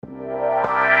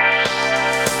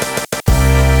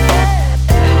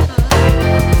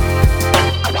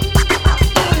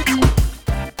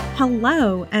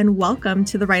Hello, and welcome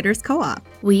to the Writers Co-op.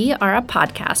 We are a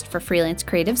podcast for freelance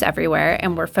creatives everywhere,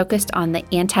 and we're focused on the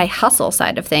anti-hustle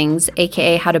side of things,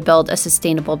 aka how to build a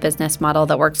sustainable business model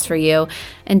that works for you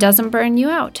and doesn't burn you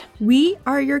out. We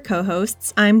are your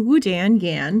co-hosts. I'm Woodan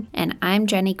Yan. And I'm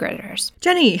Jenny Gritters.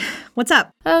 Jenny, what's up?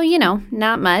 Oh,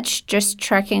 not much. Just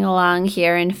trekking along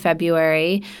here in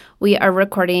February. We are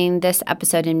recording this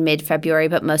episode in mid-February,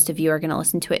 but most of you are going to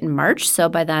listen to it in March. So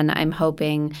by then, I'm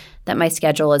hoping that my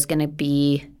schedule is going to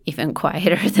be even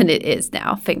quieter than it is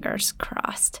now. Fingers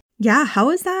crossed. Yeah,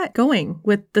 how is that going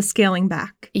with the scaling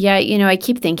back? Yeah, I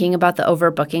keep thinking about the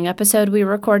overbooking episode we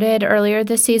recorded earlier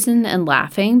this season and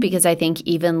laughing because I think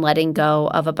even letting go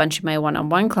of a bunch of my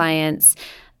one-on-one clients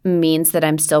means that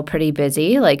I'm still pretty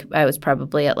busy. Like I was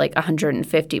probably at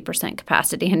 150%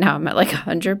 capacity and now I'm at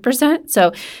 100%.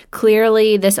 So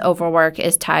clearly this overwork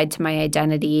is tied to my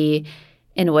identity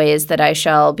in ways that I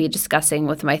shall be discussing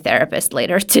with my therapist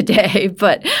later today.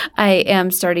 But I am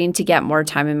starting to get more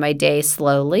time in my day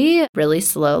slowly, really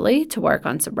slowly, to work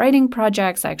on some writing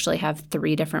projects. I actually have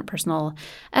 3 different personal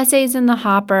essays in the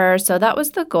hopper. So that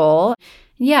was the goal.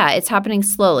 Yeah, it's happening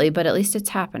slowly, but at least it's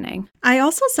happening. I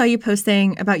also saw you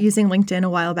posting about using LinkedIn a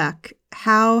while back.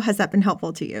 How has that been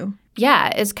helpful to you? Yeah,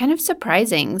 it's kind of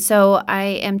surprising. So I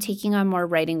am taking on more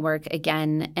writing work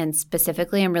again, and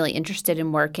specifically I'm really interested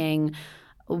in working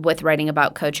with writing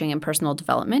about coaching and personal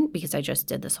development because I just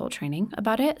did this whole training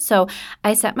about it. So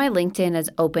I set my LinkedIn as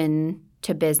open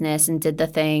to business and did the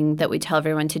thing that we tell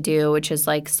everyone to do, which is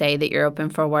say that you're open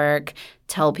for work,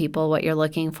 tell people what you're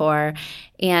looking for.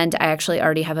 And I actually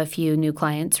already have a few new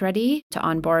clients ready to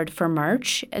onboard for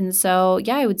March. And so,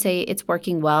 yeah, I would say it's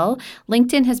working well.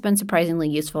 LinkedIn has been surprisingly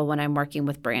useful when I'm working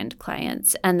with brand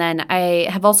clients. And then I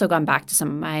have also gone back to some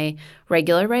of my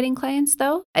regular writing clients,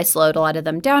 though. I slowed a lot of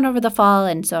them down over the fall.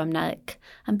 And so I'm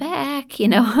back,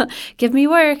 give me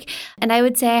work. And I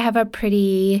would say I have a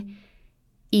pretty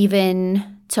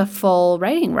even to full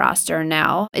writing roster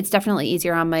now. It's definitely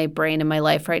easier on my brain and my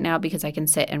life right now because I can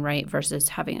sit and write versus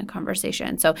having a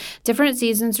conversation. So different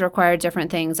seasons require different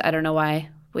things. I don't know why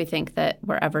we think that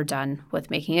we're ever done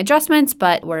with making adjustments,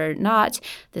 but we're not.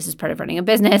 This is part of running a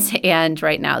business. And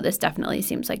right now, this definitely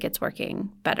seems like it's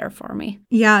working better for me.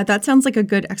 Yeah, that sounds like a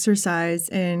good exercise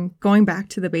in going back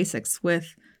to the basics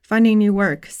with finding new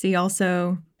work. See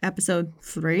also episode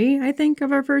 3, I think,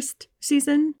 of our first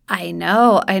season. I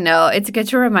know. It's good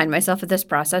to remind myself of this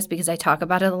process because I talk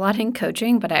about it a lot in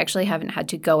coaching, but I actually haven't had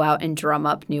to go out and drum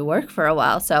up new work for a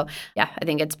while. So yeah, I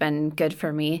think it's been good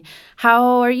for me.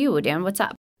 How are you, Dan? What's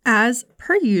up? As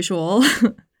per usual,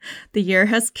 the year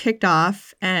has kicked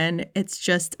off and it's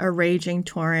just a raging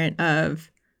torrent of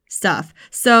stuff.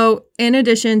 So in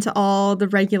addition to all the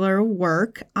regular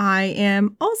work, I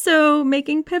am also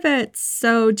making pivots.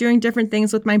 So doing different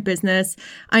things with my business.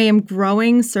 I am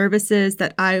growing services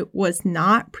that I was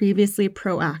not previously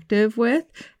proactive with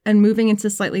and moving into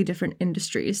slightly different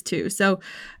industries too. So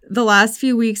the last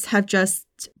few weeks have just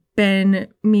been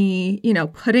me,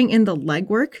 putting in the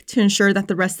legwork to ensure that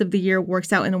the rest of the year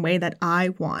works out in a way that I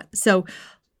want. So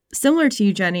similar to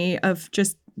you, Jenny, of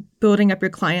just building up your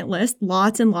client list,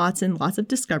 lots and lots and lots of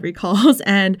discovery calls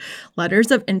and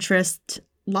letters of interest,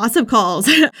 lots of calls.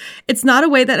 It's not a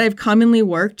way that I've commonly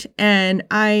worked. And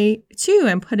I, too,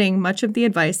 am putting much of the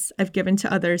advice I've given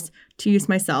to others to use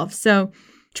myself. So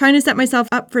trying to set myself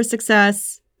up for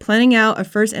success, planning out a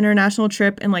first international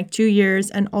trip in 2 years,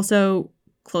 and also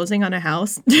closing on a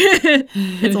house.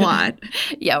 It's a lot.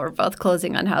 Yeah, we're both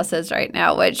closing on houses right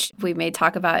now, which we may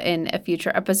talk about in a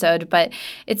future episode. But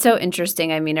it's so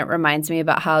interesting. I mean, it reminds me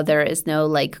about how there is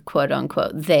no quote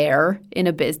unquote there in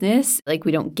a business.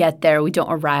 We don't get there. We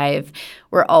don't arrive.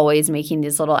 We're always making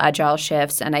these little agile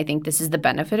shifts. And I think this is the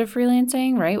benefit of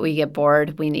freelancing, right? We get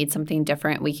bored. We need something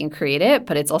different. We can create it.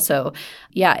 But it's also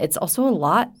a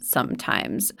lot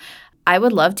sometimes. I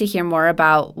would love to hear more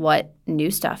about what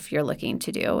new stuff you're looking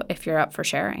to do if you're up for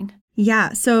sharing.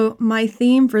 Yeah. So my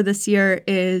theme for this year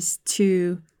is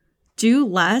to do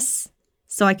less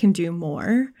so I can do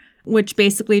more, which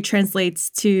basically translates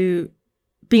to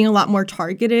being a lot more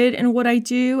targeted in what I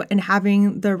do and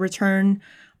having the return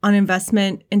on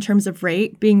investment in terms of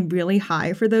rate being really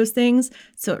high for those things.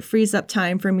 So it frees up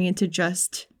time for me to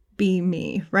just be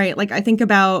me, right? I think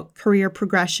about career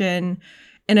progression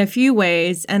in a few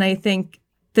ways. And I think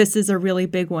this is a really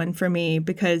big one for me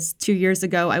because 2 years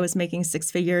ago, I was making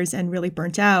 6 figures and really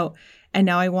burnt out. And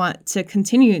now I want to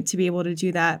continue to be able to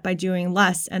do that by doing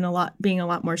less and being a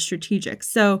lot more strategic.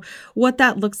 So what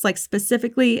that looks like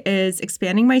specifically is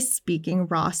expanding my speaking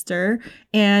roster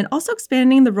and also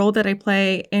expanding the role that I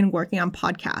play in working on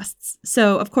podcasts.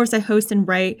 So of course I host and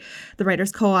write the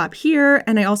Writers Co-op here,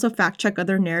 and I also fact check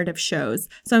other narrative shows.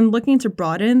 So I'm looking to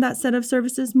broaden that set of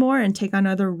services more and take on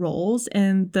other roles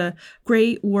in the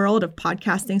great world of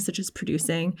podcasting, such as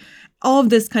producing. All of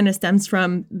this kind of stems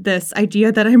from this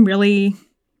idea that I'm really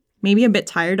maybe a bit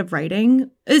tired of writing,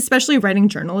 especially writing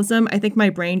journalism. I think my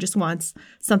brain just wants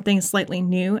something slightly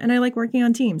new, and I like working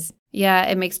on teams. Yeah,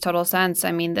 it makes total sense.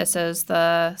 I mean, this is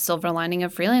the silver lining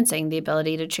of freelancing, the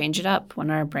ability to change it up when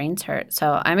our brains hurt.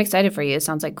 So I'm excited for you. It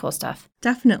sounds like cool stuff.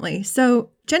 Definitely.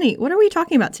 So, Jenny, what are we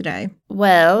talking about today?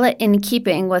 Well, in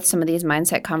keeping with some of these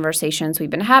mindset conversations we've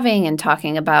been having and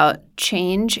talking about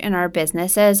change in our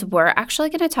businesses, we're actually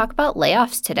going to talk about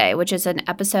layoffs today, which is an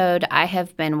episode I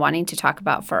have been wanting to talk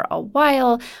about for a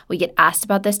while. We get asked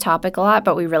about this topic a lot,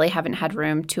 but we really haven't had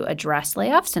room to address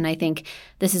layoffs. And I think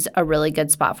this is a really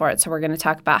good spot for it. So we're going to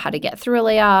talk about how to get through a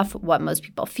layoff, what most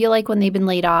people feel like when they've been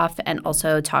laid off, and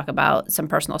also talk about some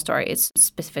personal stories,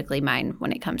 specifically mine,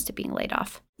 when it comes to being laid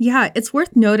off. Yeah, it's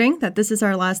worth noting that this is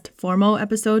our last formal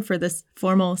episode for this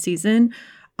formal season.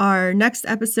 Our next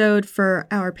episode for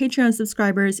our Patreon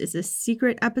subscribers is a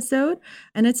secret episode,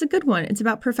 and it's a good one. It's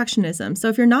about perfectionism. So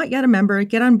if you're not yet a member,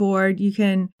 get on board. You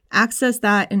can access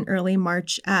that in early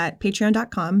March at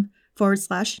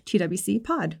patreon.com/TWC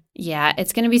pod. Yeah,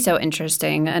 it's going to be so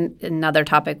interesting. And another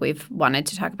topic we've wanted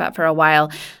to talk about for a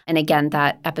while. And again,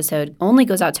 that episode only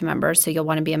goes out to members. So you'll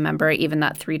want to be a member, even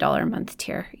that $3 a month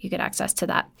tier. You get access to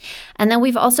that. And then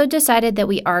we've also decided that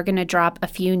we are going to drop a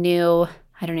few new,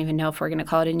 I don't even know if we're going to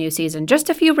call it a new season, just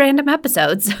a few random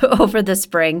episodes over the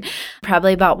spring,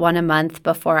 probably about one a month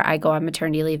before I go on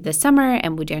maternity leave this summer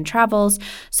and Woodan travels.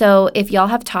 So if y'all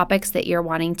have topics that you're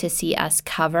wanting to see us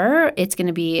cover, it's going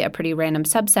to be a pretty random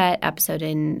subset episode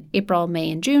in April,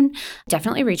 May, and June.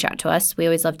 Definitely reach out to us. We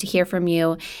always love to hear from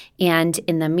you. And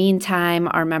in the meantime,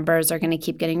 our members are going to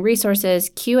keep getting resources,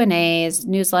 Q&As,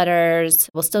 newsletters.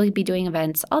 We'll still be doing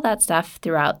events, all that stuff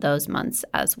throughout those months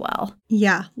as well.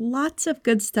 Yeah, lots of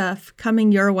good stuff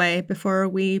coming your way before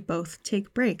we both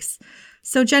take breaks.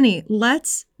 So, Jenny,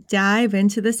 let's dive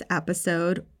into this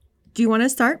episode. Do you want to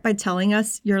start by telling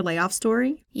us your layoff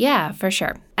story? Yeah, for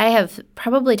sure. I have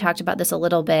probably talked about this a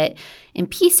little bit in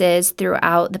pieces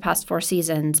throughout the past 4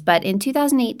 seasons, but in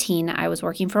 2018, I was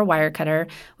working for Wirecutter,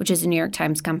 which is a New York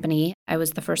Times company. I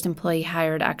was the first employee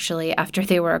hired actually after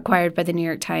they were acquired by the New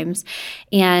York Times.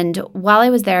 And while I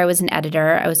was there, I was an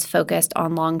editor. I was focused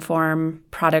on long-form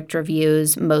product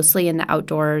reviews, mostly in the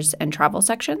outdoors and travel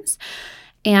sections.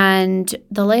 And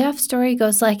the layoff story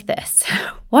goes like this.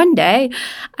 One day,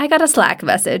 I got a Slack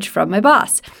message from my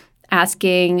boss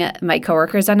asking my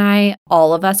coworkers and I,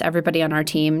 all of us, everybody on our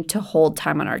team, to hold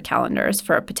time on our calendars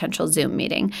for a potential Zoom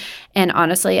meeting. And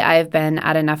honestly, I've been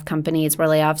at enough companies where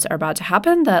layoffs are about to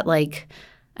happen that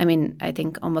I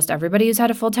think almost everybody who's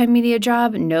had a full-time media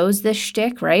job knows this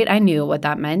shtick, right? I knew what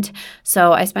that meant.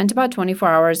 So I spent about 24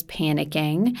 hours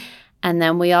panicking. And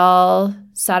then we all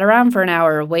sat around for an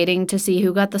hour waiting to see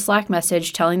who got the Slack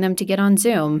message telling them to get on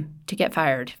Zoom to get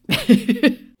fired.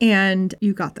 And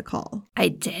you got the call. I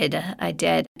did.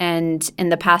 And in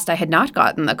the past, I had not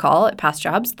gotten the call at past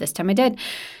jobs. This time I did.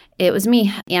 It was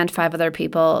me and 5 other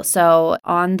people. So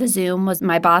on the Zoom was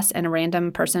my boss and a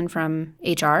random person from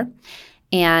HR.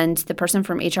 And the person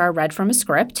from HR read from a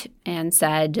script and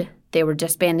said they were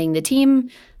disbanding the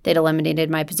team. They'd eliminated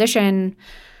my position.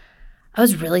 I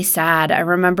was really sad. I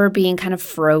remember being kind of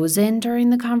frozen during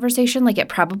the conversation. It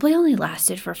probably only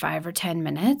lasted for 5 or 10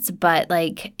 minutes, but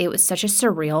it was such a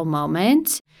surreal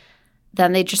moment.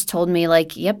 Then they just told me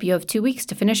yep, you have 2 weeks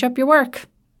to finish up your work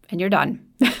and you're done.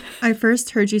 I first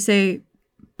heard you say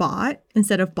bot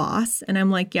instead of boss. And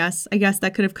I'm like, yes, I guess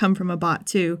that could have come from a bot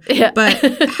too. Yeah.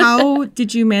 But how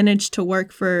did you manage to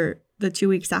work for the 2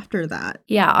 weeks after that?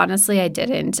 Yeah, honestly, I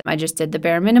didn't. I just did the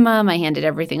bare minimum. I handed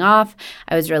everything off.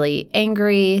 I was really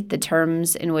angry. The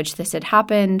terms in which this had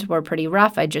happened were pretty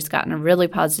rough. I'd just gotten a really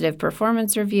positive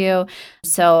performance review.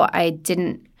 So I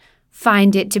didn't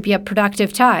find it to be a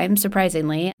productive time,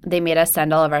 surprisingly. They made us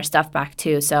send all of our stuff back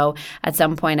too. So at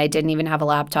some point, I didn't even have a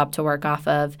laptop to work off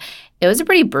of. It was a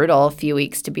pretty brutal few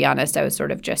weeks, to be honest. I was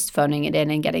sort of just phoning it in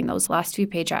and getting those last few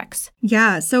paychecks.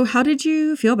 Yeah. So how did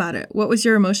you feel about it? What was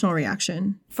your emotional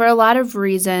reaction? For a lot of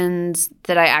reasons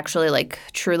that I actually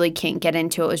truly can't get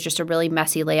into, it was just a really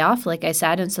messy layoff, like I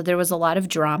said. And so there was a lot of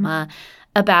drama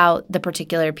about the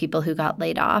particular people who got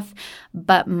laid off.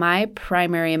 But my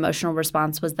primary emotional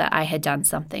response was that I had done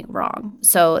something wrong.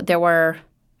 So there were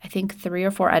I think 3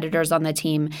 or 4 editors on the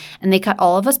team, and they cut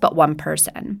all of us but one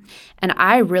person. And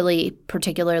I really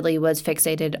particularly was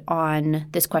fixated on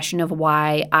this question of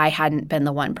why I hadn't been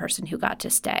the one person who got to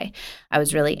stay. I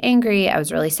was really angry. I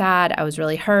was really sad. I was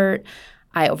really hurt.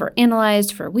 I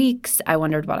overanalyzed for weeks. I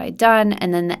wondered what I'd done.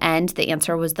 And then the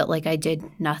answer was that I did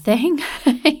nothing.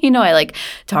 I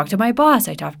talked to my boss.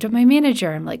 I talked to my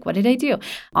manager. I'm like, what did I do?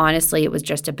 Honestly, it was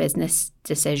just a business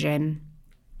decision.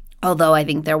 Although I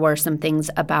think there were some things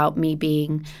about me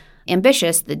being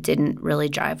ambitious that didn't really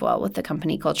jive well with the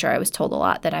company culture. I was told a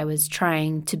lot that I was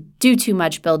trying to do too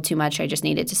much, build too much. I just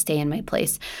needed to stay in my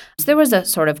place. So there was a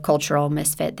sort of cultural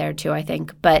misfit there too, I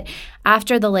think. But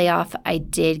after the layoff, I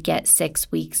did get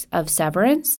 6 weeks of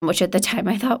severance, which at the time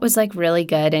I thought was really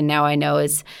good. And now I know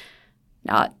is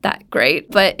not that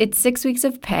great. But it's 6 weeks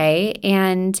of pay.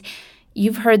 And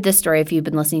you've heard this story if you've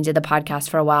been listening to the podcast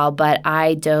for a while, but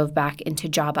I dove back into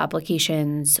job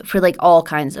applications for all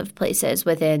kinds of places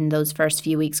within those first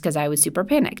few weeks because I was super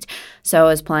panicked. So I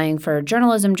was applying for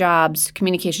journalism jobs,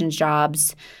 communications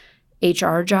jobs,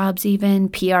 HR jobs even,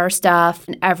 PR stuff.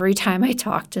 And every time I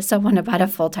talked to someone about a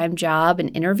full-time job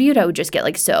and interviewed, I would just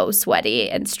get so sweaty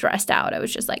and stressed out. I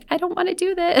was just I don't want to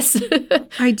do this.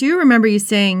 I do remember you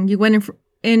saying you went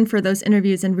in for those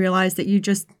interviews and realized that you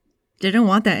just didn't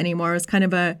want that anymore. It was kind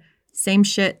of a same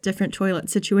shit, different toilet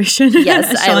situation.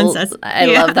 Yes, Sean says. I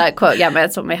love that quote. Yeah,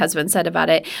 that's what my husband said about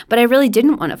it. But I really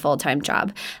didn't want a full-time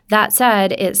job. That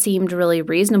said, it seemed really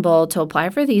reasonable to apply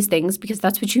for these things because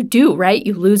that's what you do, right?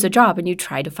 You lose a job and you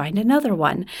try to find another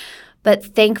one. But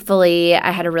thankfully,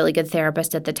 I had a really good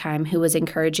therapist at the time who was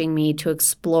encouraging me to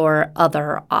explore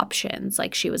other options.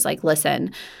 She was like,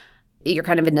 listen, you're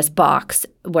kind of in this box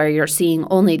where you're seeing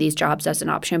only these jobs as an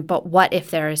option, but what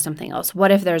if there is something else? What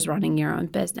if there's running your own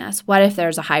business? What if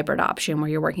there's a hybrid option where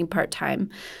you're working part-time?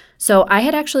 So I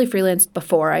had actually freelanced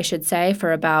before, I should say,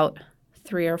 for about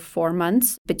 3 or 4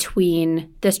 months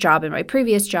between this job and my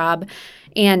previous job.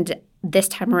 And this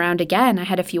time around, again, I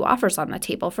had a few offers on the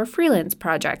table for freelance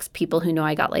projects, people who know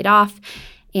I got laid off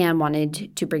and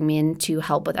wanted to bring me in to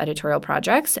help with editorial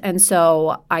projects. And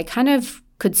so I kind of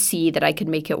could see that I could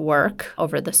make it work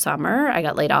over the summer. I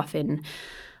got laid off in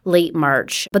late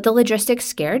March, but the logistics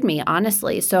scared me,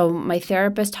 honestly. So my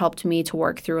therapist helped me to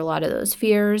work through a lot of those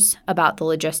fears about the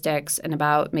logistics and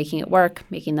about making it work,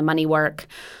 making the money work.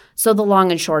 So the long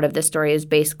and short of this story is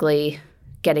basically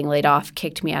getting laid off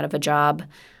kicked me out of a job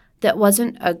that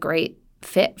wasn't a great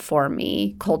fit for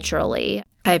me culturally.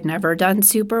 I've never done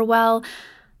super well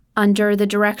under the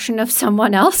direction of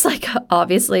someone else.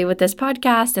 Obviously with this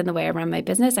podcast and the way I run my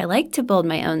business, I like to build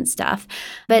my own stuff.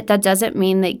 But that doesn't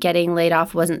mean that getting laid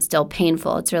off wasn't still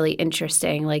painful. It's really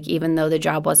interesting. Even though the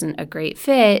job wasn't a great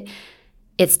fit,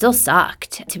 it still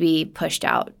sucked to be pushed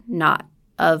out, not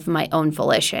of my own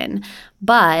volition.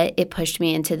 But it pushed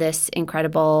me into this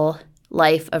incredible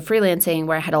life of freelancing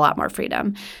where I had a lot more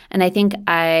freedom. And I think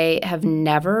I have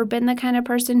never been the kind of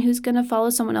person who's going to follow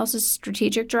someone else's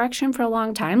strategic direction for a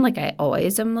long time. I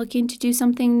always am looking to do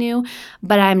something new,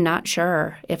 but I'm not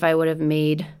sure if I would have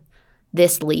made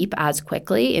this leap as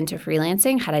quickly into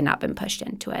freelancing had I not been pushed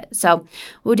into it. So,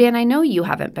 Dan, I know you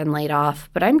haven't been laid off,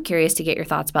 but I'm curious to get your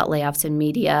thoughts about layoffs in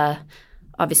media.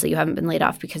 Obviously, you haven't been laid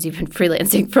off because you've been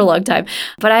freelancing for a long time,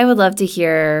 but I would love to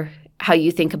hear how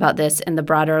you think about this in the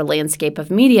broader landscape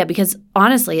of media, because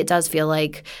honestly, it does feel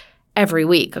like every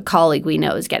week a colleague we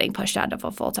know is getting pushed out of a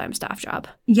full-time staff job.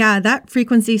 Yeah, that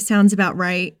frequency sounds about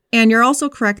right. And you're also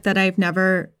correct that I've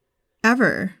never,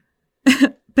 ever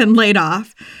been laid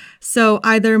off. So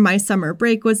either my summer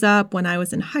break was up when I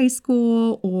was in high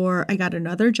school, or I got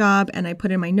another job and I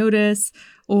put in my notice,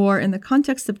 or in the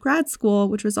context of grad school,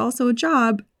 which was also a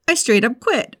job, I straight up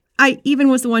quit. I even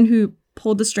was the one who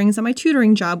pulled the strings on my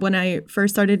tutoring job when I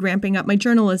first started ramping up my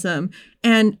journalism.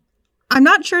 And I'm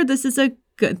not sure this is a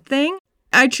good thing.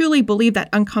 I truly believe that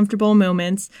uncomfortable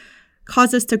moments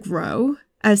cause us to grow,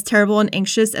 as terrible and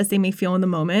anxious as they may feel in the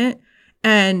moment.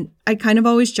 And I kind of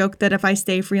always joke that if I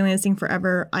stay freelancing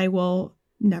forever, I will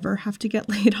never have to get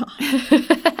laid off.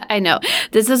 I know.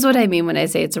 This is what I mean when I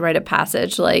say it's a rite of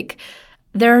passage.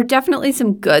 There are definitely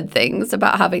some good things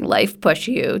about having life push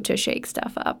you to shake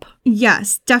stuff up.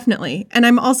 Yes, definitely. And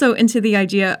I'm also into the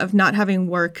idea of not having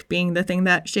work being the thing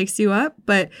that shakes you up.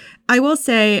 But I will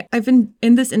say I've been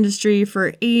in this industry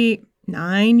for 8-9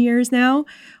 years now,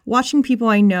 watching people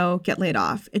I know get laid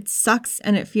off. It sucks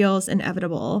and it feels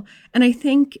inevitable. And I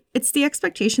think it's the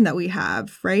expectation that we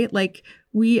have, right?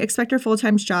 We expect our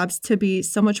full-time jobs to be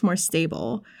so much more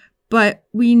stable. But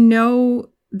we know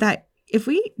that if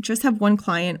we just have one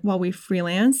client while we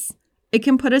freelance, it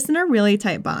can put us in a really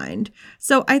tight bind.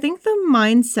 So I think the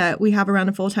mindset we have around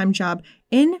a full-time job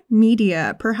in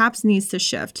media perhaps needs to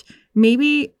shift.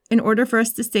 Maybe in order for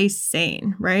us to stay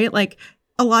sane, right? Like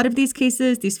a lot of these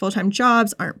cases, these full-time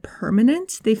jobs aren't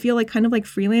permanent. They feel like kind of like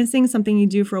freelancing, something you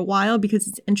do for a while because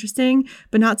it's interesting,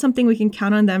 but not something we can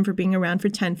count on them for being around for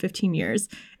 10, 15 years,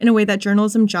 in a way that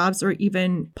journalism jobs or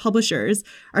even publishers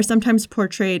are sometimes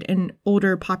portrayed in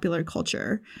older popular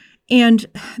culture. And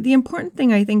the important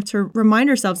thing, I think, to remind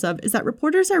ourselves of is that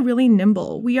reporters are really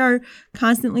nimble. We are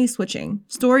constantly switching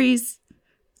stories,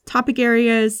 topic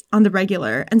areas on the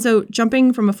regular. And so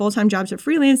jumping from a full-time job to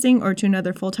freelancing or to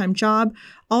another full-time job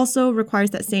also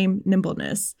requires that same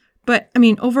nimbleness. But I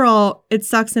mean, overall, it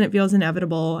sucks and it feels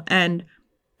inevitable. And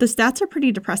the stats are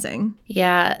pretty depressing.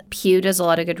 Yeah, Pew does a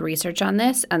lot of good research on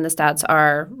this, and the stats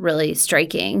are really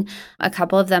striking. A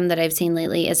couple of them that I've seen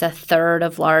lately is a third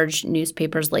of large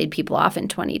newspapers laid people off in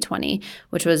 2020,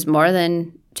 which was more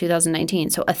than 2019.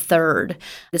 So a third.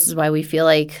 This is why we feel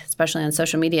like, especially on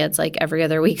social media, it's like every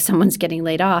other week someone's getting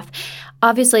laid off.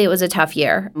 Obviously, it was a tough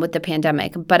year with the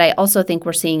pandemic, but I also think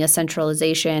we're seeing a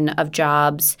centralization of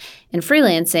jobs in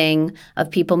freelancing, of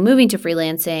people moving to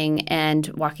freelancing and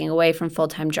walking away from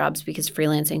full-time jobs because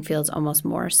freelancing feels almost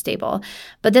more stable.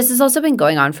 But this has also been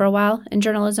going on for a while in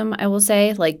journalism, I will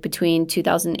say, like between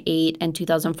 2008 and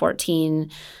 2014.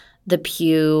 The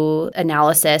Pew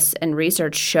analysis and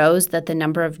research shows that the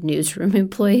number of newsroom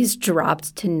employees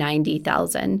dropped to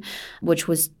 90,000, which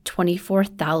was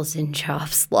 24,000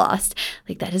 jobs lost.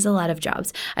 Like, that is a lot of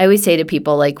jobs. I always say to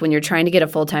people, like, when you're trying to get a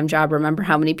full-time job, remember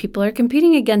how many people are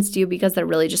competing against you, because there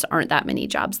really just aren't that many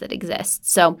jobs that exist.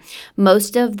 So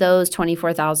most of those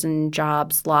 24,000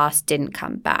 jobs lost didn't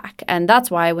come back. And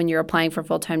that's why when you're applying for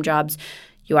full-time jobs,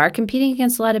 you are competing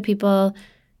against a lot of people.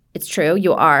 It's true,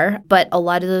 you are, but a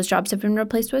lot of those jobs have been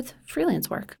replaced with freelance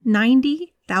work.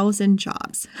 90,000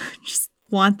 jobs. Just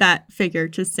want that figure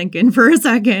to sink in for a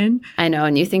second. I know,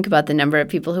 and you think about the number of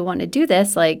people who want to do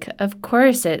this, like, of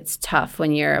course it's tough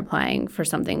when you're applying for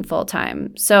something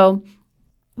full-time. So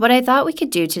what I thought we could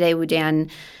do today, Woo-Dan,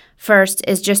 first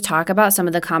is just talk about some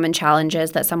of the common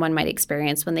challenges that someone might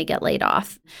experience when they get laid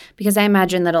off, because I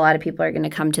imagine that a lot of people are going to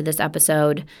come to this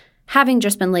episode having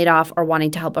just been laid off or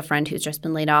wanting to help a friend who's just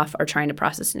been laid off or trying to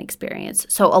process an experience.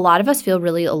 So a lot of us feel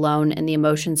really alone in the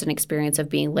emotions and experience of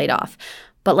being laid off.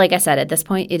 But like I said, at this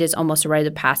point, it is almost a rite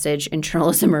of passage in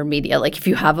journalism or media. Like, if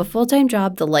you have a full-time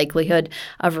job, the likelihood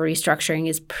of restructuring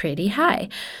is pretty high.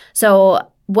 So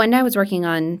when I was working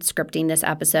on scripting this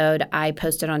episode, I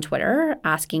posted on Twitter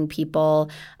asking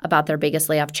people about their biggest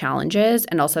layoff challenges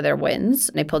and also their wins.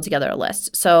 And I pulled together a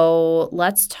list. So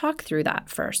let's talk through that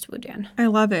first, Woo-Dan. I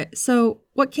love it. So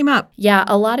what came up? Yeah,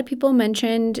 a lot of people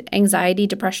mentioned anxiety,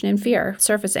 depression, and fear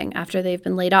surfacing after they've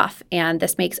been laid off. And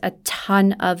this makes a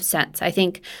ton of sense. I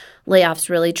think layoffs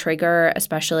really trigger,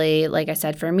 especially, like I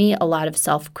said, for me, a lot of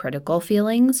self-critical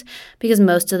feelings, because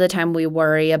most of the time we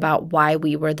worry about why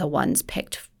we were the ones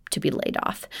picked to be laid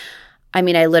off. I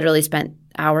mean, I literally spent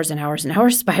hours and hours and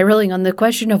hours spiraling on the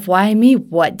question of why me?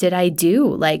 What did I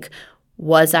do? Like,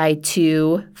 was I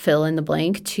too fill in the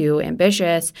blank, too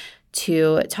ambitious,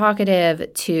 too talkative,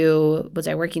 was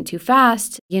I working too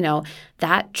fast? You know,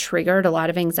 that triggered a lot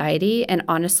of anxiety. And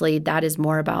honestly, that is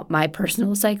more about my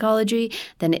personal psychology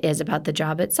than it is about the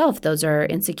job itself. Those are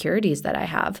insecurities that I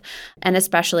have. And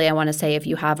especially, I want to say, if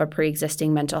you have a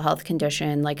pre-existing mental health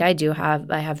condition like I do have,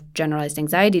 I have generalized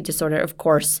anxiety disorder, of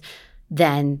course,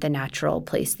 then the natural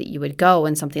place that you would go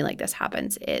when something like this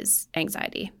happens is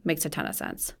anxiety. Makes a ton of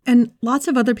sense. And lots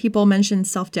of other people mentioned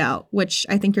self-doubt, which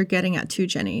I think you're getting at too,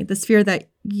 Jenny. This fear that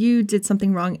you did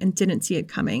something wrong and didn't see it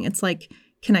coming. It's like,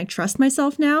 can I trust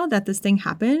myself now that this thing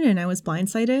happened and I was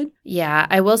blindsided? Yeah,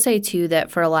 I will say too that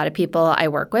for a lot of people I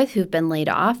work with who've been laid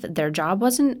off, their job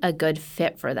wasn't a good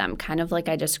fit for them, kind of like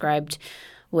I described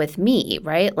with me,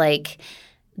 right? Like,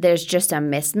 there's just a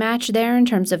mismatch there in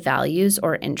terms of values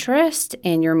or interest,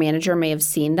 and your manager may have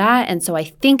seen that. And so I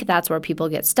think that's where people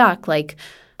get stuck. Like,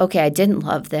 okay, I didn't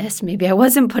love this. Maybe I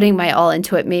wasn't putting my all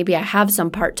into it. Maybe I have some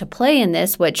part to play in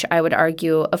this, which I would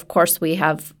argue, of course, we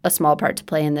have a small part to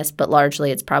play in this, but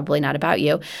largely it's probably not about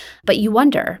you. But you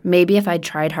wonder, maybe if I'd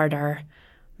tried harder,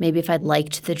 maybe if I'd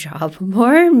liked the job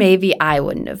more, maybe I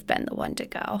wouldn't have been the one to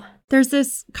go. There's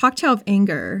this cocktail of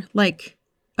anger, like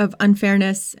of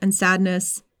unfairness and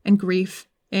sadness and grief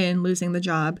in losing the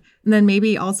job. And then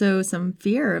maybe also some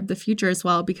fear of the future as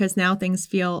well, because now things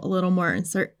feel a little more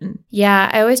uncertain. Yeah,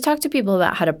 I always talk to people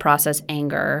about how to process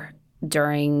anger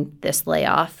during this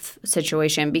layoff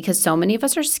situation, because so many of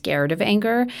us are scared of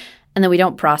anger and then we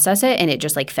don't process it and it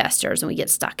just like festers and we get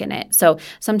stuck in it. So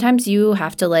sometimes you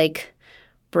have to like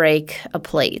break a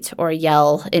plate or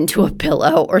yell into a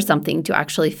pillow or something to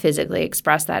actually physically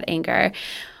express that anger.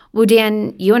 Well,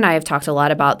 Dan, you and I have talked a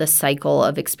lot about the cycle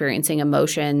of experiencing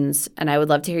emotions, and I would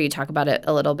love to hear you talk about it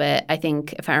a little bit. I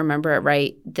think if I remember it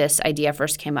right, this idea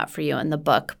first came up for you in the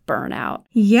book Burnout.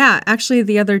 Yeah, actually,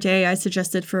 the other day I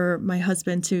suggested for my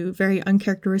husband to very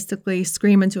uncharacteristically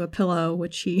scream into a pillow,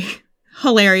 which he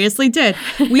hilariously did.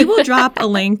 We will drop a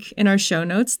link in our show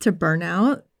notes to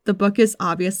Burnout. The book is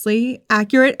obviously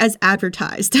accurate as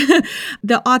advertised.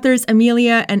 The authors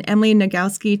Amelia and Emily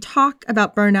Nagoski talk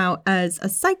about burnout as a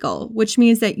cycle, which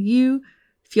means that you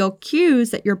feel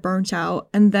cues that you're burnt out,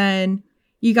 and then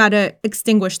you got to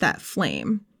extinguish that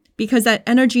flame because that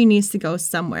energy needs to go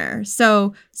somewhere.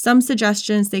 So some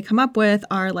suggestions they come up with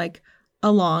are like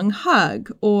a long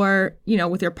hug or,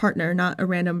 with your partner, not a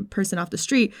random person off the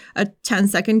street, a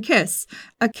 10-second kiss,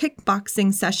 a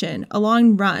kickboxing session, a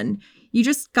long run. You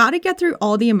just got to get through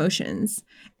all the emotions.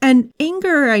 And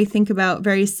anger, I think about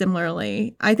very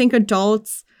similarly. I think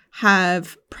adults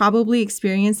have probably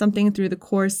experienced something through the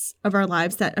course of our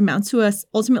lives that amounts to us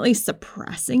ultimately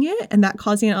suppressing it and that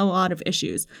causing a lot of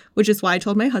issues, which is why I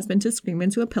told my husband to scream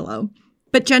into a pillow.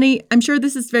 But Jenny, I'm sure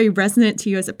this is very resonant to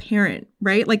you as a parent,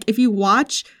 right? Like if you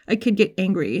watch a kid get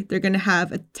angry, they're going to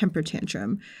have a temper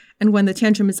tantrum. And when the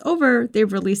tantrum is over,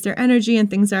 they've released their energy and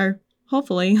things are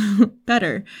hopefully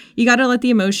better. You got to let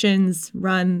the emotions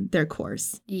run their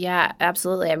course. Yeah,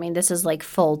 absolutely. I mean, this is like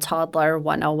full toddler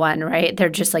 101, right? They're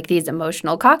just like these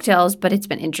emotional cocktails, but it's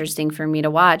been interesting for me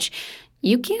to watch.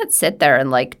 You can't sit there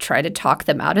and like try to talk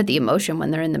them out of the emotion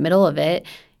when they're in the middle of it.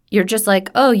 You're just like,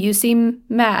 oh, you seem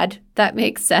mad. That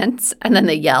makes sense. And then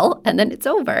they yell and then it's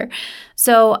over.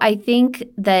 So I think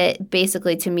that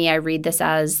basically to me, I read this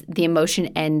as the emotion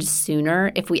ends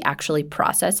sooner if we actually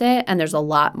process it. And there's a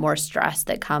lot more stress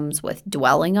that comes with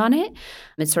dwelling on it.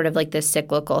 It's sort of like this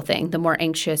cyclical thing. The more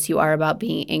anxious you are about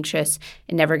being anxious,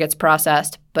 it never gets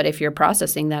processed. But if you're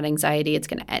processing that anxiety, it's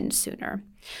going to end sooner.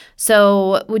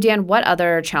 So, Dan, what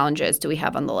other challenges do we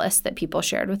have on the list that people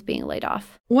shared with being laid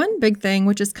off? One big thing,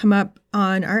 which has come up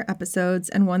on our episodes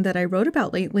and one that I wrote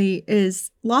about lately,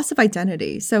 is loss of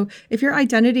identity. So if your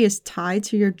identity is tied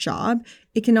to your job,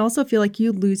 it can also feel like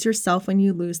you lose yourself when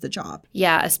you lose the job.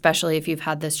 Yeah, especially if you've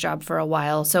had this job for a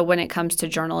while. So when it comes to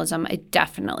journalism, I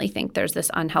definitely think there's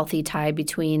this unhealthy tie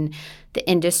between the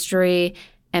industry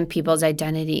and people's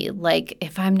identity. Like,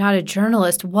 if I'm not a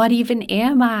journalist, what even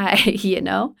am I,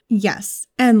 Yes.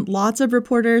 And lots of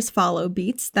reporters follow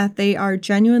beats that they are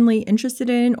genuinely interested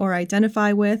in or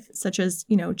identify with, such as,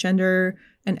 gender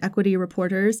and equity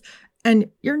reporters. And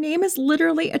your name is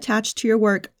literally attached to your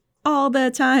work all the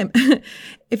time.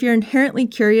 If you're inherently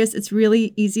curious, it's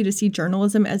really easy to see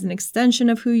journalism as an extension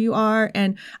of who you are.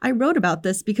 And I wrote about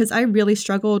this because I really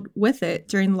struggled with it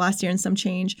during the last year and some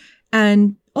change,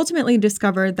 and ultimately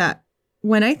discovered that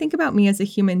when I think about me as a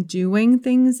human doing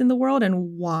things in the world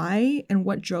and why and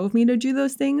what drove me to do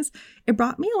those things, it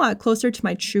brought me a lot closer to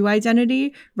my true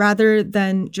identity rather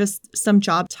than just some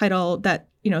job title that,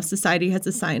 society has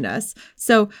assigned us.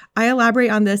 So I elaborate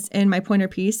on this in my pointer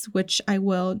piece, which I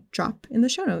will drop in the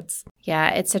show notes. Yeah,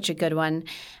 it's such a good one.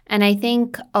 And I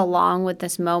think along with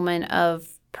this moment of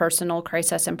personal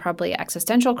crisis and probably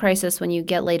existential crisis when you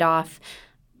get laid off,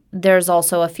 there's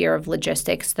also a fear of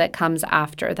logistics that comes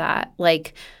after that,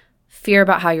 like fear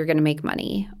about how you're going to make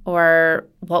money, or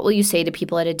what will you say to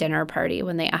people at a dinner party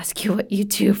when they ask you what you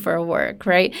do for work,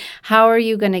 right? How are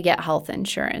you going to get health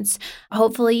insurance?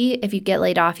 Hopefully, if you get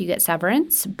laid off, you get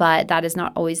severance, but that is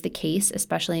not always the case,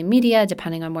 especially in media,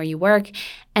 depending on where you work.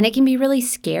 And it can be really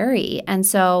scary. And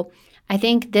so I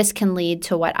think this can lead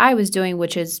to what I was doing,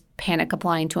 which is panic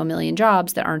applying to a million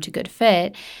jobs that aren't a good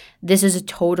fit. This is a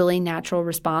totally natural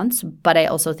response, but I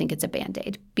also think it's a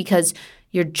Band-Aid because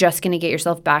you're just going to get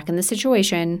yourself back in the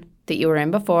situation that you were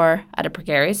in before at a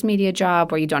precarious media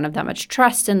job where you don't have that much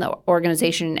trust in the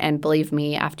organization. And believe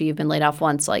me, after you've been laid off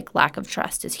once, like lack of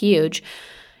trust is huge.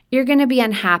 You're going to be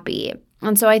unhappy.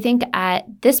 And so I think at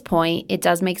this point, it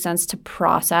does make sense to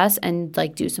process and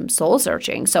like do some soul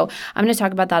searching. So I'm going to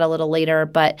talk about that a little later,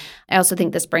 but I also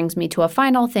think this brings me to a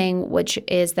final thing, which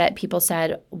is that people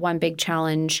said one big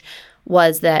challenge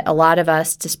was that a lot of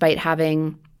us, despite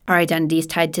having our identities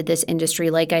tied to this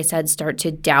industry, like I said, start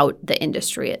to doubt the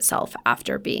industry itself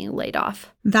after being laid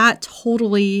off. That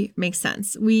totally makes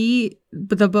sense.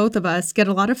 The both of us get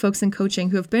a lot of folks in coaching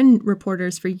who have been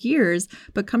reporters for years,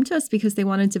 but come to us because they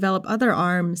want to develop other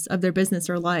arms of their business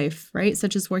or life, right?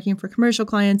 Such as working for commercial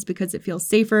clients because it feels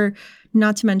safer,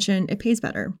 not to mention it pays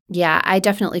better. Yeah, I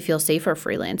definitely feel safer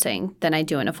freelancing than I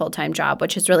do in a full-time job,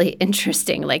 which is really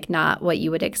interesting, like not what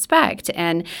you would expect.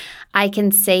 And I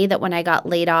can say that when I got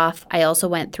laid off, I also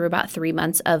went through about 3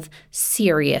 months of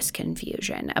serious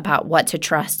confusion about what to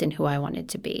trust and who I wanted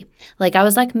to be. Like I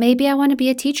was like, maybe I want to be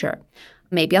a teacher.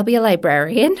 Maybe I'll be a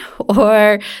librarian.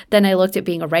 Or then I looked at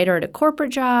being a writer at a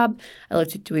corporate job. I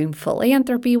looked at doing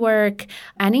philanthropy work,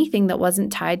 anything that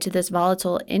wasn't tied to this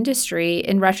volatile industry.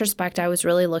 In retrospect, I was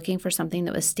really looking for something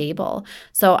that was stable.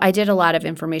 So I did a lot of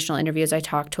informational interviews. I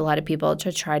talked to a lot of people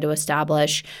to try to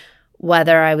establish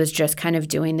whether I was just kind of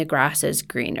doing the grass is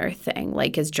greener thing.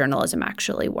 Like, is journalism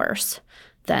actually worse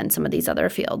than some of these other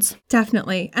fields?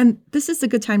 Definitely. And this is a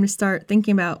good time to start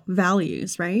thinking about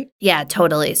values, right? Yeah,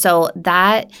 totally. So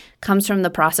that comes from the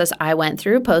process I went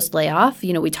through post-layoff.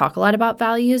 We talk a lot about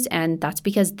values, and that's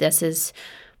because this is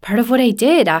part of what I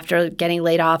did after getting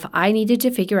laid off. I needed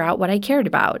to figure out what I cared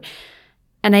about.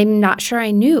 And I'm not sure I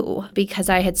knew because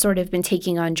I had sort of been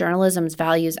taking on journalism's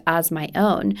values as my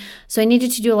own. So I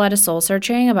needed to do a lot of soul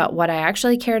searching about what I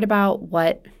actually cared about,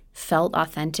 what felt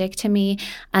authentic to me.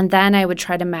 And then I would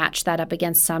try to match that up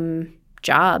against some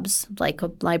jobs like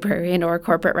a librarian or a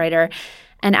corporate writer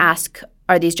and ask,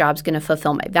 are these jobs going to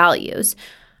fulfill my values?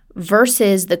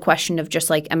 Versus the question of just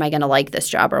like, am I going to like this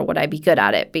job or would I be good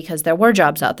at it? Because there were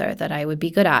jobs out there that I would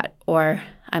be good at or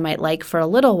I might like for a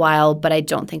little while, but I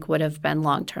don't think would have been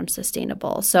long-term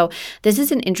sustainable. So this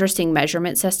is an interesting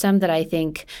measurement system that I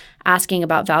think asking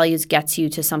about values gets you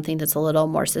to something that's a little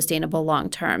more sustainable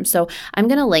long-term. So I'm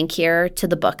going to link here to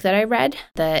the book that I read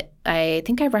that I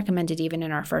think I recommended even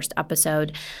in our first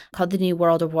episode called The New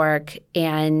World of Work.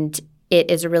 And it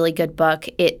is a really good book.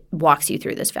 It walks you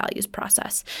through this values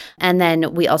process. And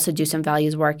then we also do some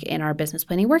values work in our business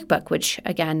planning workbook, which,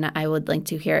 again, I would link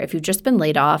to here. If you've just been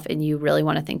laid off and you really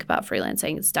want to think about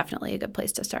freelancing, it's definitely a good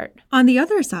place to start. On the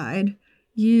other side,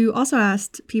 you also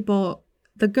asked people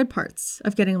the good parts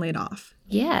of getting laid off.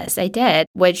 Yes, I did,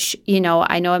 which, I know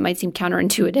it might seem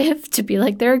counterintuitive to be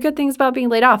like, there are good things about being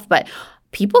laid off, but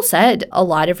people said a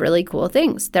lot of really cool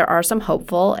things. There are some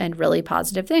hopeful and really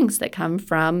positive things that come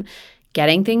from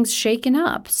getting things shaken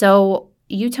up. So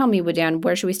you tell me, Wudan,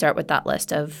 where should we start with that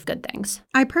list of good things?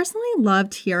 I personally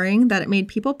loved hearing that it made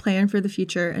people plan for the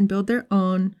future and build their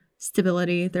own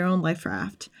stability, their own life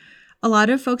raft. A lot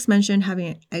of folks mentioned having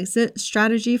an exit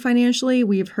strategy financially.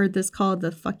 We've heard this called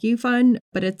the fuck you fund,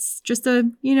 but it's just a,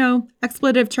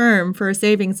 expletive term for a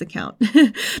savings account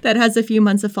that has a few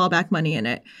months of fallback money in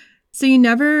it. So you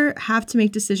never have to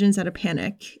make decisions out of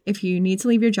panic if you need to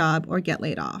leave your job or get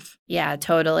laid off. Yeah,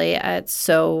 totally. It's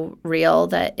so real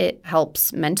that it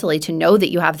helps mentally to know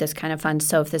that you have this kind of fund.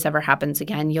 So if this ever happens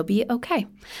again, you'll be okay.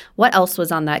 What else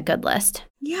was on that good list?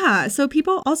 Yeah, so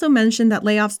people also mentioned that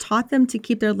layoffs taught them to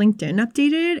keep their LinkedIn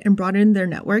updated and broaden their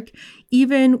network,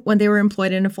 even when they were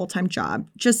employed in a full-time job,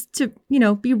 just to,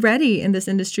 be ready in this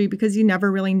industry because you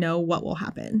never really know what will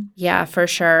happen. Yeah, for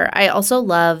sure. I also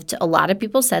loved, a lot of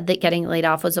people said that getting laid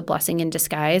off was a blessing in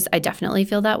disguise. I definitely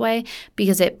feel that way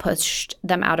because it pushed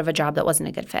them out of a job that wasn't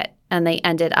a good fit. And they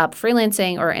ended up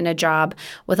freelancing or in a job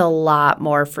with a lot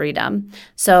more freedom.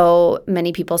 So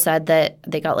many people said that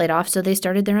they got laid off, so they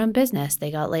started their own business.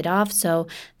 They got laid off, so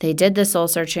they did the soul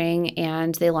searching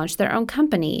and they launched their own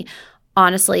company.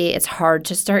 Honestly, it's hard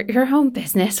to start your own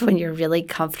business when you're really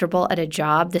comfortable at a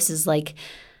job. This is like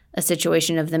a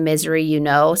situation of the misery,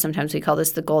 Sometimes we call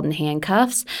this the golden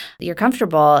handcuffs. You're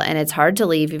comfortable and it's hard to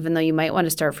leave, even though you might want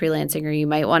to start freelancing or you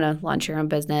might want to launch your own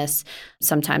business.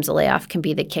 Sometimes a layoff can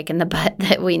be the kick in the butt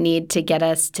that we need to get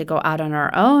us to go out on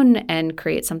our own and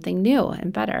create something new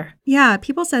and better. Yeah,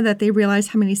 people said that they realized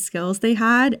how many skills they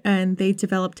had and they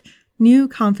developed new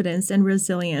confidence and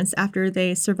resilience after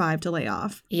they survived a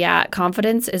layoff. Yeah,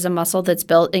 confidence is a muscle that's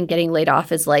built, and getting laid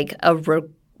off is like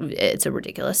it's a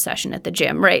ridiculous session at the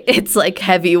gym, right? It's like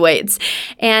heavy weights.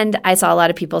 And I saw a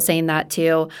lot of people saying that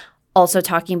too. Also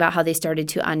talking about how they started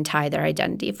to untie their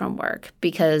identity from work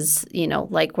because,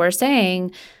 like we're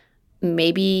saying,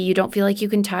 maybe you don't feel like you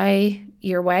can tie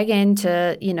your wagon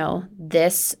to,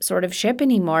 this sort of ship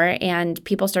anymore. And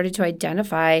people started to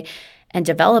identify and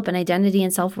develop an identity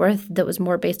and self-worth that was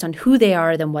more based on who they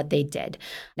are than what they did.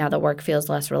 Now the work feels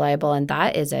less reliable, and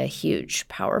that is a huge,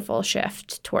 powerful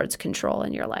shift towards control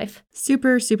in your life.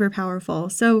 Super, super powerful.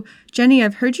 So, Jenny,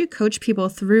 I've heard you coach people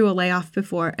through a layoff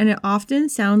before, and it often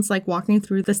sounds like walking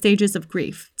through the stages of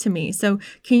grief to me. So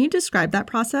can you describe that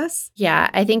process? Yeah,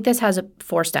 I think this has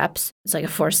 4 steps. It's like a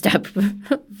 4-step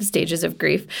stages of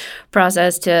grief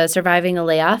process to surviving a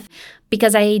layoff.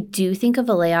 Because I do think of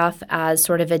a layoff as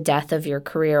sort of a death of your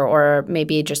career or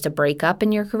maybe just a breakup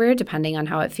in your career, depending on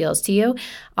how it feels to you.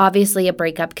 Obviously, a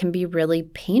breakup can be really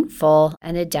painful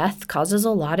and a death causes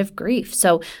a lot of grief.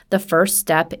 So the first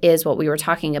step is what we were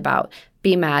talking about.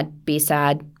 Be mad, be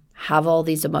sad, have all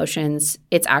these emotions.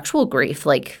 It's actual grief,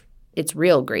 like it's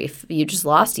real grief. You just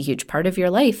lost a huge part of your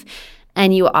life.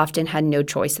 and you often had no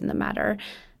choice in the matter.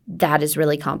 That is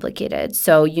really complicated.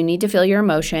 So you need to feel your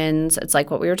emotions. It's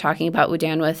like what we were talking about,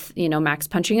 Udan, with, Max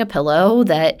punching a pillow,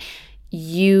 that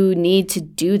you need to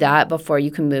do that before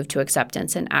you can move to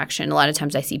acceptance and action. A lot of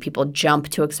times I see people jump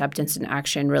to acceptance and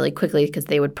action really quickly because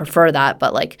they would prefer that.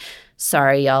 But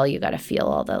sorry, y'all, you got to feel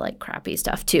all the crappy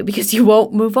stuff too, because you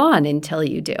won't move on until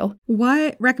you do.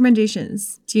 What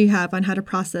recommendations do you have on how to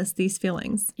process these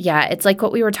feelings? Yeah, it's like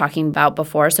what we were talking about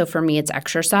before. So for me, it's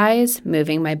exercise,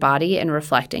 moving my body, and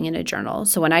reflecting in a journal.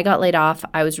 So when I got laid off,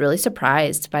 I was really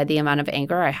surprised by the amount of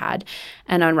anger I had.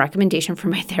 And on recommendation from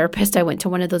my therapist, I went to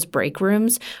one of those break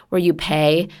rooms where you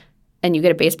pay and you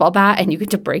get a baseball bat and you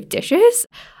get to break dishes.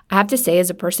 I have to say, as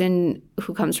a person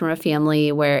who comes from a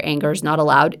family where anger is not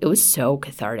allowed, it was so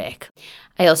cathartic.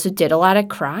 I also did a lot of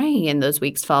crying in those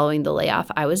weeks following the layoff.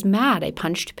 I was mad. I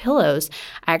punched pillows.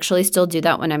 I actually still do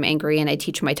that when I'm angry, and I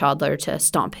teach my toddler to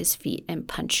stomp his feet and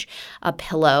punch a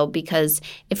pillow because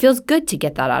it feels good to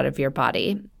get that out of your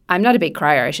body. I'm not a big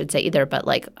crier, I should say, either, but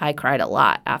I cried a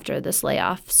lot after this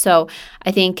layoff. So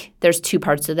I think there's two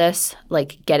parts of this,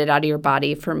 get it out of your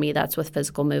body. For me, that's with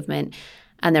physical movement.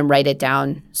 And then write it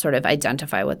down, sort of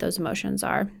identify what those emotions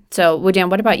are. So,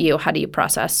 Wudan, what about you? How do you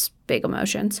process big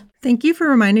emotions? Thank you for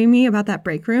reminding me about that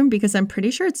break room, because I'm pretty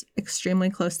sure it's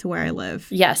extremely close to where I live.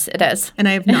 Yes, it is. And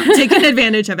I have not taken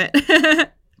advantage of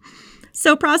it.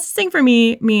 So processing for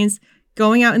me means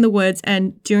going out in the woods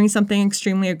and doing something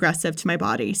extremely aggressive to my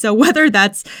body. So whether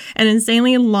that's an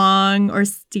insanely long or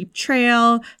steep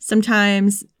trail,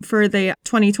 sometimes for the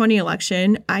 2020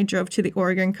 election, I drove to the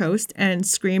Oregon coast and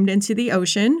screamed into the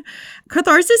ocean.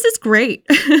 Catharsis is great.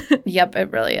 Yep,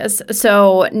 it really is.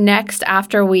 So next,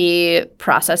 after we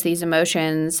process these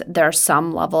emotions, there's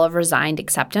some level of resigned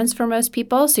acceptance for most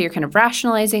people. So you're kind of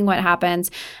rationalizing what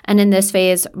happens. And in this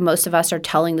phase, most of us are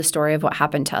telling the story of what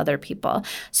happened to other people.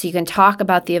 So you can talk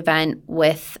about the event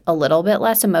with a little bit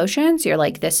less emotions. You're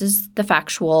like, this is the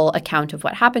factual account of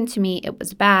what happened to me. It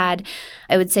was bad.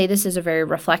 I would say this is a very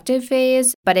reflective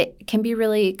phase, but it can be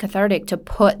really cathartic to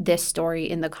put this story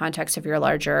in the context of your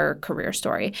larger career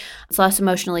story. It's less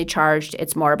emotionally charged.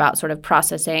 It's more about sort of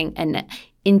processing and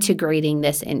integrating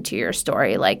this into your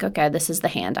story. Okay, this is the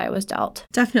hand I was dealt.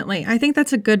 Definitely. I think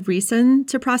that's a good reason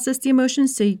to process the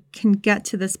emotions so you can get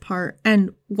to this part. And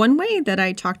one way that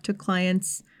I talk to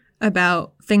clients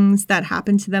about things that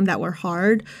happened to them that were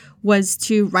hard was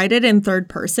to write it in third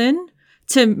person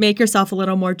to make yourself a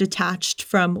little more detached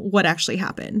from what actually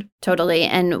happened. Totally.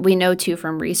 And we know, too,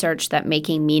 from research that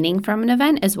making meaning from an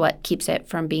event is what keeps it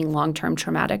from being long-term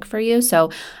traumatic for you.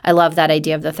 So I love that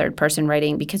idea of the third person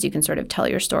writing, because you can sort of tell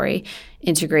your story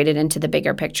integrated into the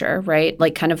bigger picture, right?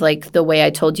 Kind of like the way I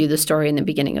told you the story in the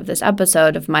beginning of this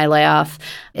episode of my layoff.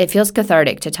 It feels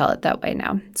cathartic to tell it that way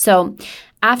now. So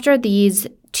after these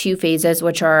two phases,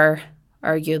 which are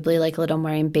arguably a little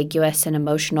more ambiguous and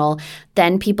emotional,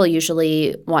 then people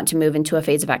usually want to move into a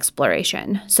phase of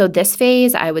exploration. So this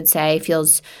phase, I would say,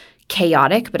 feels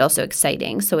chaotic, but also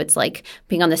exciting. So it's like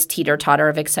being on this teeter-totter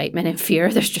of excitement and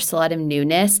fear. There's just a lot of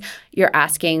newness. You're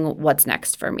asking, what's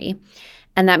next for me?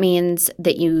 And that means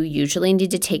that you usually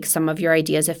need to take some of your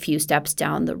ideas a few steps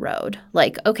down the road.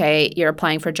 Okay, you're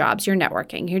applying for jobs, you're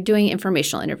networking, you're doing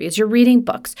informational interviews, you're reading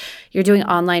books, you're doing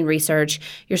online research,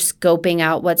 you're scoping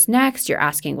out what's next, you're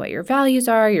asking what your values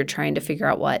are, you're trying to figure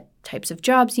out what types of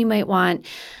jobs you might want.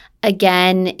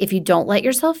 Again, if you don't let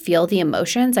yourself feel the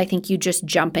emotions, I think you just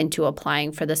jump into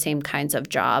applying for the same kinds of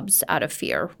jobs out of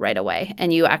fear right away.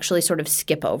 And you actually sort of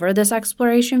skip over this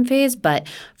exploration phase. But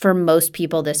for most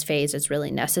people, this phase is really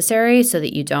necessary so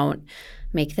that you don't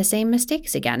make the same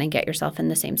mistakes again and get yourself in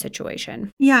the same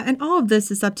situation. Yeah, and all of this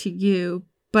is up to you.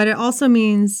 But it also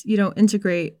means you don't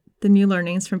integrate the new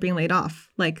learnings from being laid off.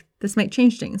 This might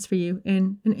change things for you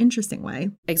in an interesting way.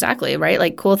 Exactly,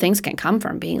 right? Cool things can come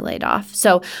from being laid off.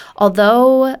 So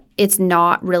although it's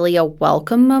not really a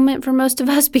welcome moment for most of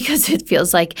us because it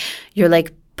feels like you're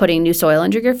putting new soil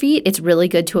under your feet, it's really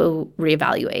good to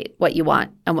reevaluate what you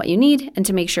want and what you need and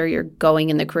to make sure you're going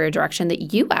in the career direction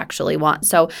that you actually want.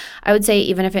 So I would say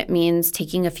even if it means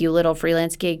taking a few little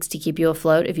freelance gigs to keep you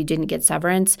afloat if you didn't get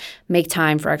severance, make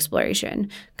time for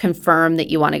exploration. Confirm that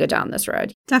you want to go down this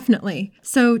road. Definitely.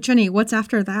 So Jenny, what's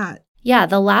after that? Yeah,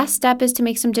 the last step is to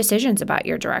make some decisions about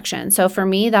your direction. So for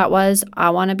me, that was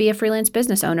I want to be a freelance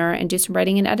business owner and do some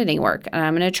writing and editing work. And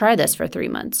I'm going to try this for 3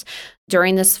 months.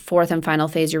 During this fourth and final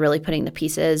phase, you're really putting the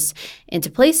pieces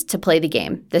into place to play the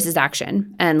game. This is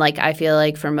action. And I feel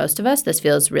like for most of us, this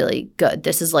feels really good.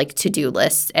 This is like to-do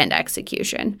lists and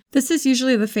execution. This is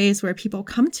usually the phase where people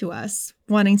come to us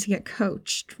wanting to get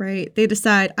coached, right? They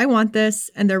decide, I want this,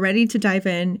 and they're ready to dive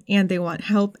in, and they want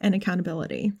help and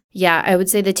accountability. Yeah, I would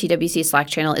say the TWC Slack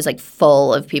channel is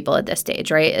full of people at this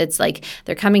stage, right? It's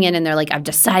they're coming in and they're I've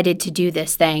decided to do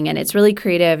this thing, and it's really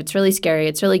creative, it's really scary,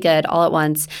 it's really good all at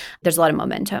once. There's a lot of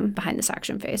momentum behind this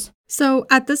action phase. So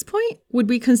at this point, would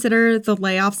we consider the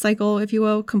layoff cycle, if you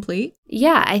will, complete?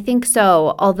 Yeah, I think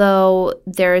so. Although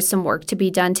there is some work to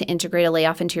be done to integrate a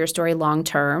layoff into your story long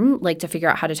term, to figure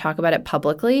out how to talk about it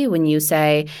publicly when you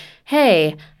say,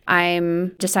 hey, I'm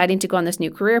deciding to go on this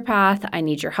new career path. I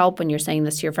need your help. When you're saying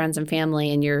this to your friends and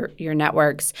family and your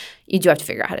networks, you do have to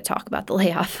figure out how to talk about the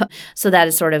layoff. So that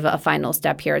is sort of a final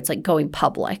step here. It's going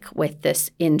public with this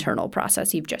internal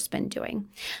process you've just been doing.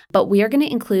 But we are going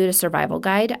to include a survival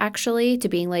guide, actually, to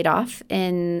being laid off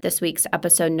in this week's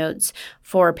episode notes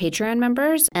for Patreon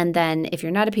members. And then if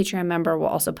you're not a Patreon member, we'll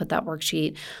also put that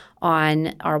worksheet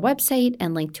on our website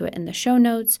and link to it in the show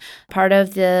notes. Part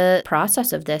of the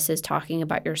process of this is talking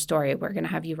about your story. We're going to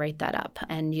have you write that up,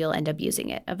 and you'll end up using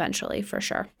it eventually for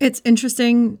sure. It's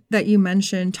interesting that you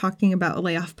mentioned talking about a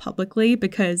layoff publicly,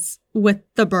 because with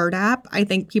the Bird app, I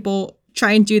think people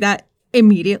try and do that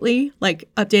immediately,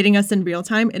 updating us in real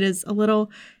time. It is a little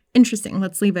interesting.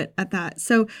 Let's leave it at that.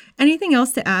 So anything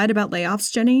else to add about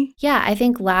layoffs, Jenny? Yeah, I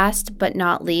think last but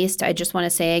not least, I just want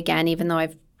to say again, even though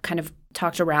I've kind of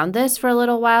talked around this for a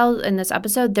little while in this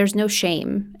episode, there's no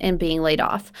shame in being laid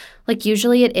off.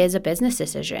 Usually it is a business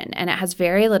decision, and it has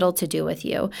very little to do with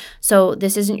you. So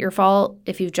this isn't your fault.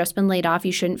 If you've just been laid off,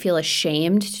 you shouldn't feel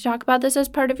ashamed to talk about this as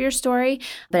part of your story.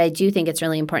 But I do think it's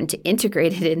really important to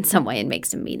integrate it in some way and make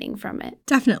some meaning from it.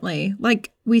 Definitely.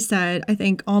 Like we said, I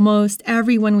think almost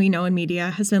everyone we know in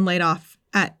media has been laid off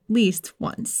at least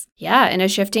once. Yeah, in a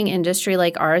shifting industry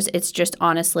like ours, it's just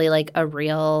honestly a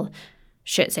real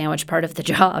shit sandwich part of the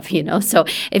job, So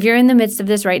if you're in the midst of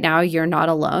this right now, you're not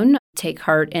alone. Take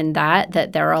heart in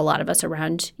that there are a lot of us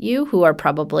around you who are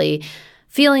probably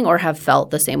feeling or have felt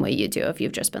the same way you do if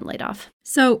you've just been laid off.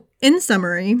 So in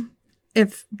summary,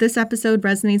 if this episode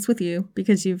resonates with you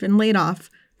because you've been laid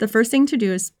off, the first thing to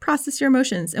do is process your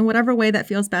emotions in whatever way that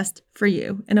feels best for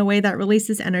you, in a way that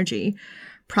releases energy.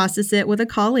 Process it with a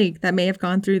colleague that may have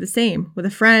gone through the same, with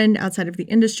a friend outside of the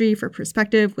industry for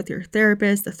perspective, with your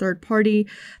therapist, a third party.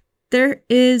 There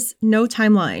is no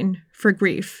timeline for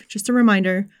grief. Just a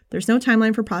reminder, there's no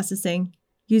timeline for processing.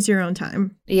 Use your own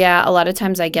time. Yeah, a lot of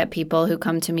times I get people who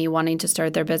come to me wanting to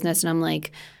start their business, and I'm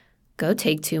like, go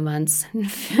take 2 months.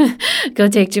 Go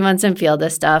take 2 months and feel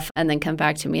this stuff, and then come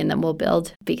back to me, and then we'll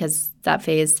build, because that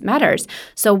phase matters.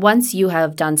 So once you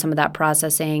have done some of that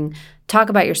processing, talk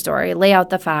about your story, lay out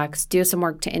the facts, do some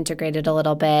work to integrate it a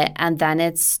little bit, and then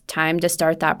it's time to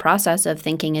start that process of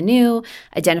thinking anew,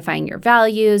 identifying your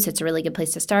values. It's a really good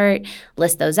place to start.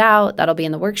 List those out. That'll be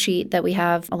in the worksheet that we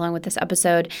have along with this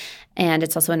episode, and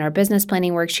it's also in our business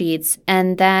planning worksheets.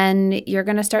 And then you're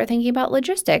going to start thinking about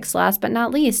logistics, last but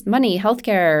not least, money,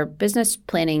 healthcare, business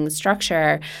planning,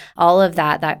 structure, all of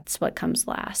that. That's what comes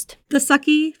last. The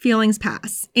sucky feelings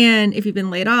pass. And if you've been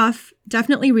laid off,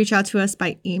 definitely reach out to us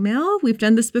by email. We've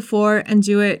done this before and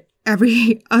do it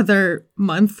every other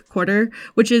month, quarter,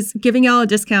 which is giving y'all a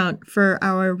discount for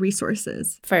our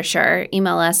resources. For sure.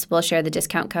 Email us. We'll share the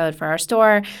discount code for our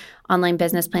store, online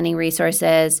business planning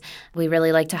resources. We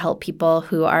really like to help people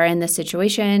who are in this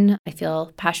situation. I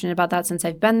feel passionate about that since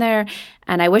I've been there.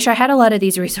 And I wish I had a lot of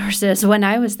these resources when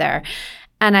I was there.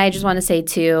 And I just want to say,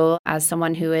 too, as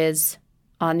someone who is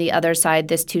on the other side,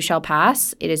 this too shall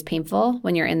pass. It is painful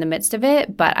when you're in the midst of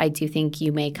it, but I do think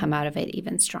you may come out of it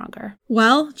even stronger.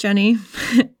 Well, Jenny,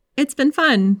 it's been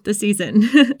fun this season.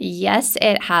 Yes,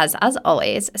 it has, as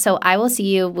always. So I will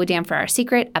see you, Wudam, for our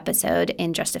secret episode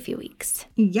in just a few weeks.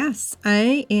 Yes,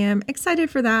 I am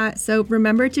excited for that. So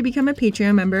remember to become a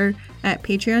Patreon member at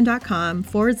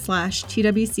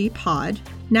patreon.com/TWC pod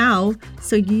now,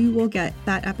 so you will get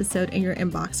that episode in your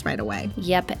inbox right away.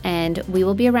 Yep, and we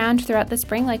will be around throughout the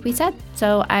spring, like we said.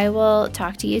 So I will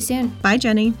talk to you soon. Bye,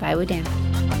 Jenny. Bye, Wudam.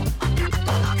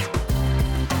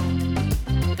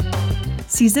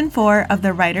 Season 4 of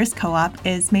the Writers Co-op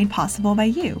is made possible by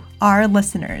you, our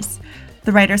listeners.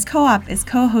 The Writers Co-op is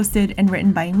co-hosted and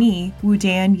written by me,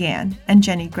 Wudam Yan, and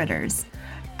Jenny Gritters.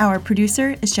 Our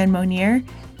producer is Jen Monier,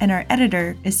 and our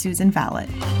editor is Susan Vallet.